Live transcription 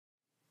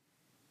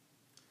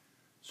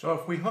So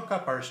if we hook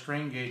up our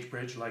strain gauge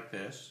bridge like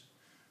this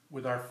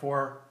with our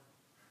 4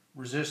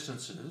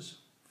 resistances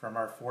from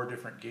our 4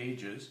 different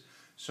gauges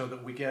so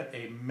that we get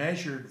a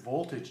measured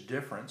voltage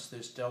difference,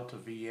 this delta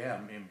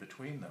Vm in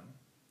between them,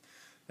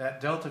 that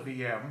delta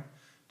Vm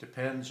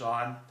depends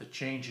on the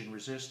change in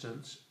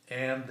resistance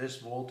and this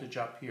voltage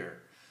up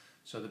here.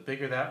 So the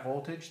bigger that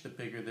voltage, the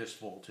bigger this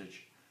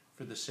voltage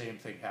for the same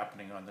thing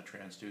happening on the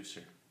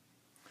transducer.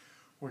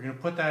 We're going to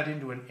put that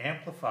into an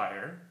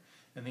amplifier,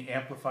 and the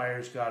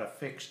amplifier's got a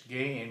fixed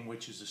gain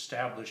which is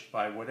established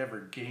by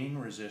whatever gain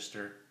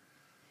resistor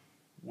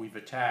we've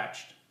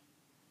attached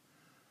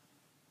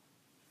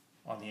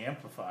on the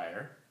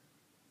amplifier,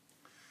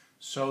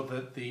 so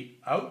that the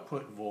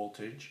output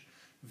voltage,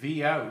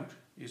 V out,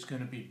 is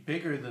going to be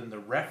bigger than the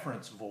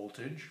reference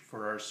voltage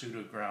for our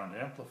pseudo-ground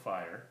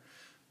amplifier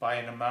by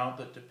an amount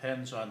that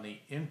depends on the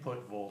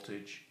input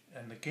voltage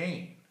and the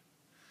gain.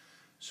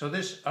 So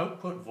this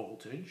output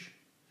voltage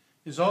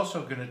is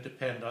also going to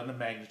depend on the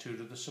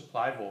magnitude of the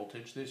supply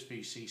voltage, this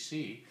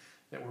VCC,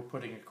 that we're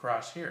putting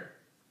across here,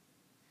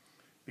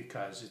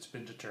 because it's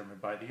been determined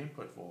by the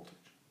input voltage.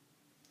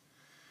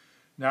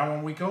 Now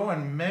when we go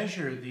and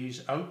measure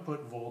these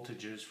output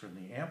voltages from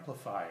the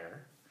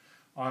amplifier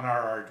on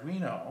our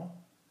Arduino,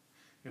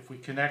 if we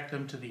connect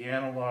them to the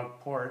analog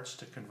ports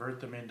to convert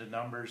them into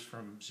numbers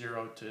from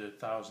 0 to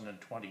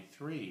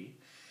 1023,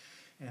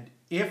 and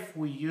if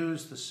we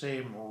use the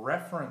same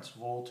reference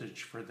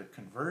voltage for the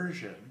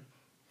conversion,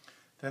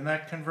 then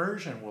that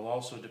conversion will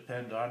also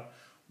depend on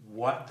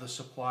what the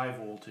supply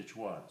voltage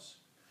was.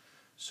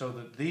 So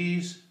that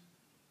these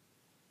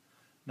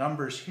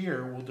numbers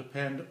here will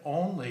depend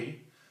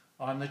only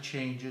on the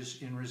changes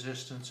in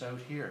resistance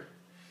out here.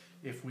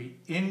 If we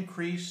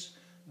increase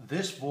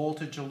this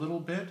voltage a little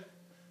bit,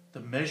 the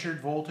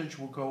measured voltage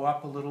will go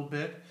up a little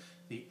bit,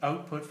 the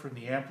output from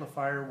the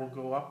amplifier will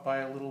go up by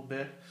a little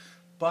bit,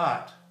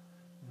 but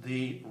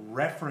the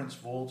reference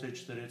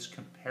voltage that it's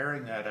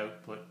comparing that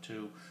output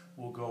to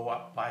will go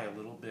up by a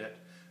little bit,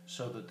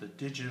 so that the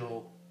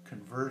digital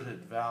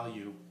converted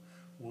value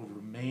will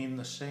remain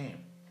the same.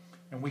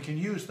 And we can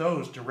use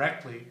those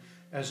directly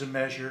as a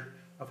measure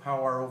of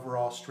how our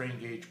overall strain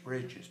gauge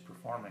bridge is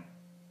performing.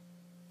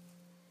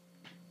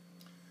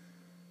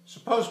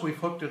 Suppose we've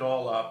hooked it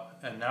all up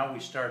and now we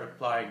start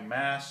applying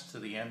mass to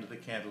the end of the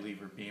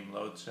cantilever beam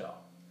load cell.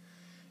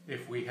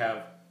 If we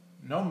have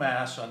no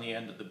mass on the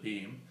end of the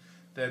beam,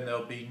 then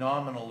there'll be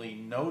nominally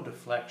no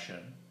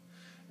deflection,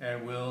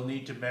 and we'll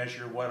need to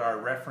measure what our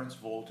reference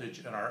voltage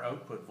and our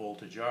output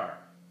voltage are.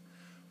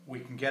 We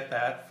can get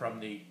that from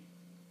the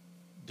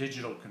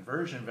digital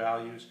conversion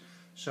values.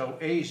 So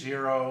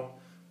A0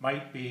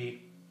 might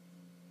be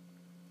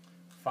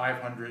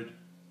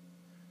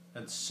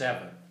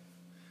 507.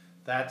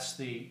 That's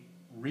the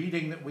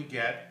reading that we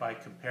get by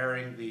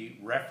comparing the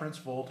reference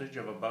voltage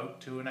of about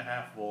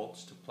 2.5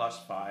 volts to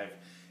 +5.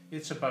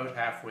 It's about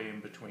halfway in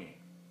between.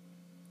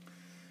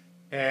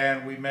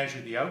 And we measure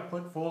the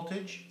output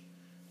voltage.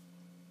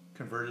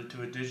 Converted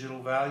to a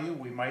digital value,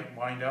 we might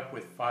wind up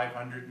with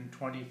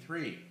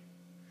 523.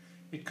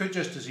 It could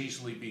just as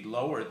easily be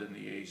lower than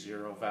the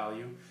A0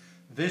 value.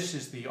 This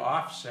is the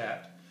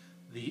offset,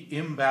 the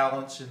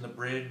imbalance in the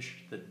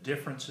bridge, the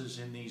differences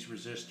in these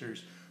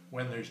resistors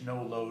when there's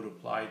no load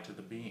applied to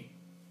the beam.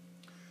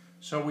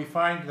 So we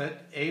find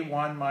that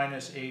A1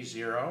 minus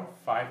A0,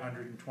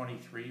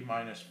 523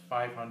 minus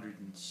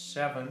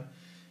 507,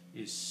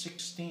 is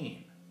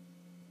 16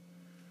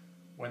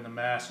 when the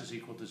mass is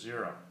equal to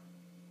 0.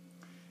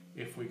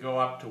 If we go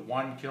up to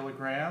 1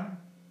 kilogram,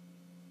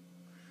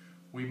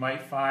 we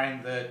might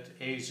find that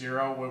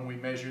A0 when we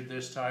measured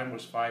this time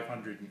was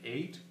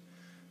 508.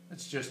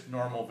 It's just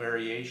normal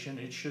variation.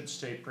 It should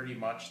stay pretty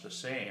much the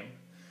same.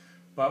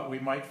 But we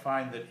might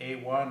find that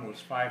A1 was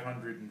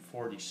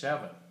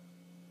 547.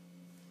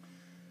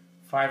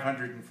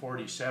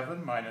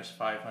 547 minus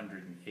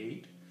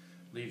 508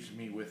 leaves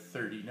me with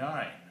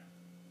 39.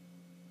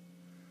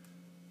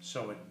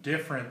 So a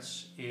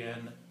difference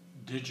in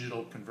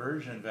digital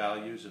conversion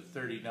values of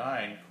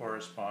 39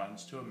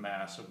 corresponds to a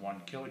mass of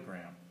 1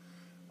 kilogram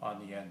on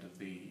the end of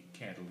the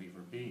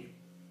cantilever beam.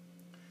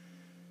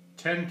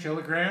 10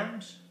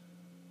 kilograms,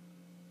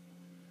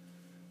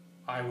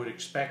 I would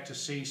expect to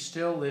see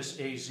still this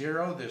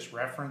A0, this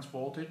reference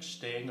voltage,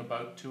 staying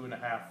about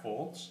 2.5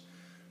 volts.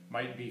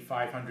 Might be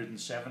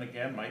 507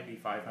 again, might be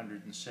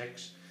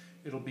 506.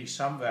 It'll be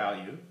some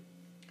value.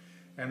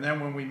 And then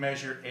when we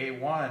measure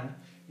A1,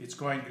 it's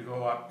going to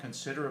go up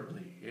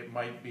considerably. It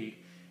might be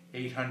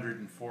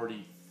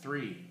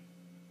 843,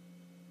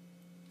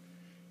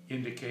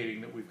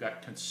 indicating that we've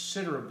got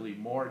considerably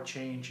more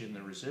change in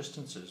the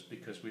resistances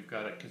because we've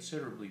got a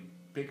considerably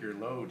bigger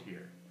load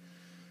here.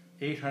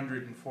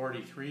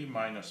 843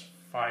 minus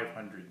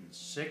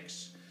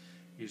 506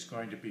 is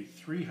going to be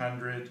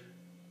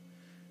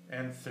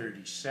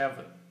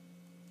 337.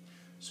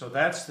 So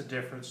that's the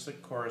difference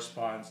that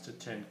corresponds to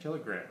 10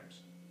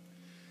 kilograms.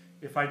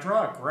 If I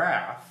draw a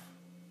graph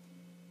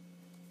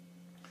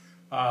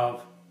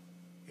of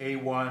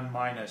A1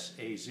 minus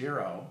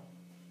A0,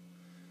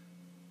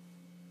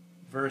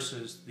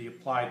 versus the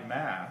applied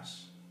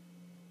mass,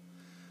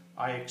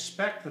 I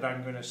expect that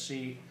I'm going to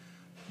see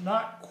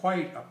not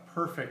quite a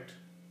perfect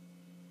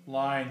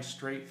line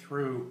straight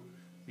through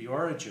the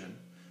origin,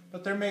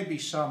 but there may be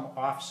some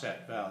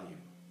offset value.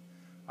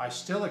 I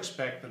still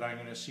expect that I'm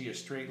going to see a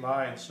straight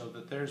line so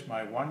that there's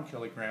my 1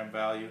 kilogram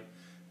value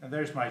and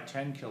there's my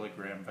 10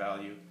 kilogram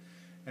value.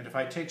 And if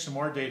I take some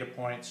more data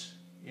points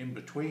in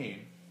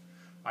between,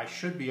 I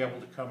should be able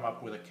to come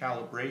up with a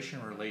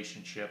calibration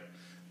relationship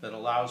that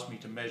allows me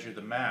to measure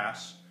the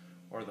mass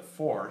or the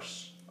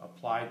force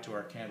applied to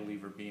our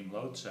cantilever beam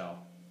load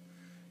cell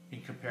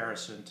in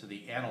comparison to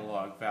the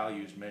analog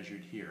values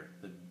measured here,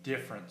 the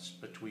difference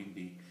between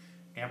the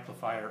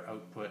amplifier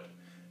output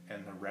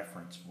and the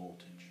reference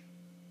voltage.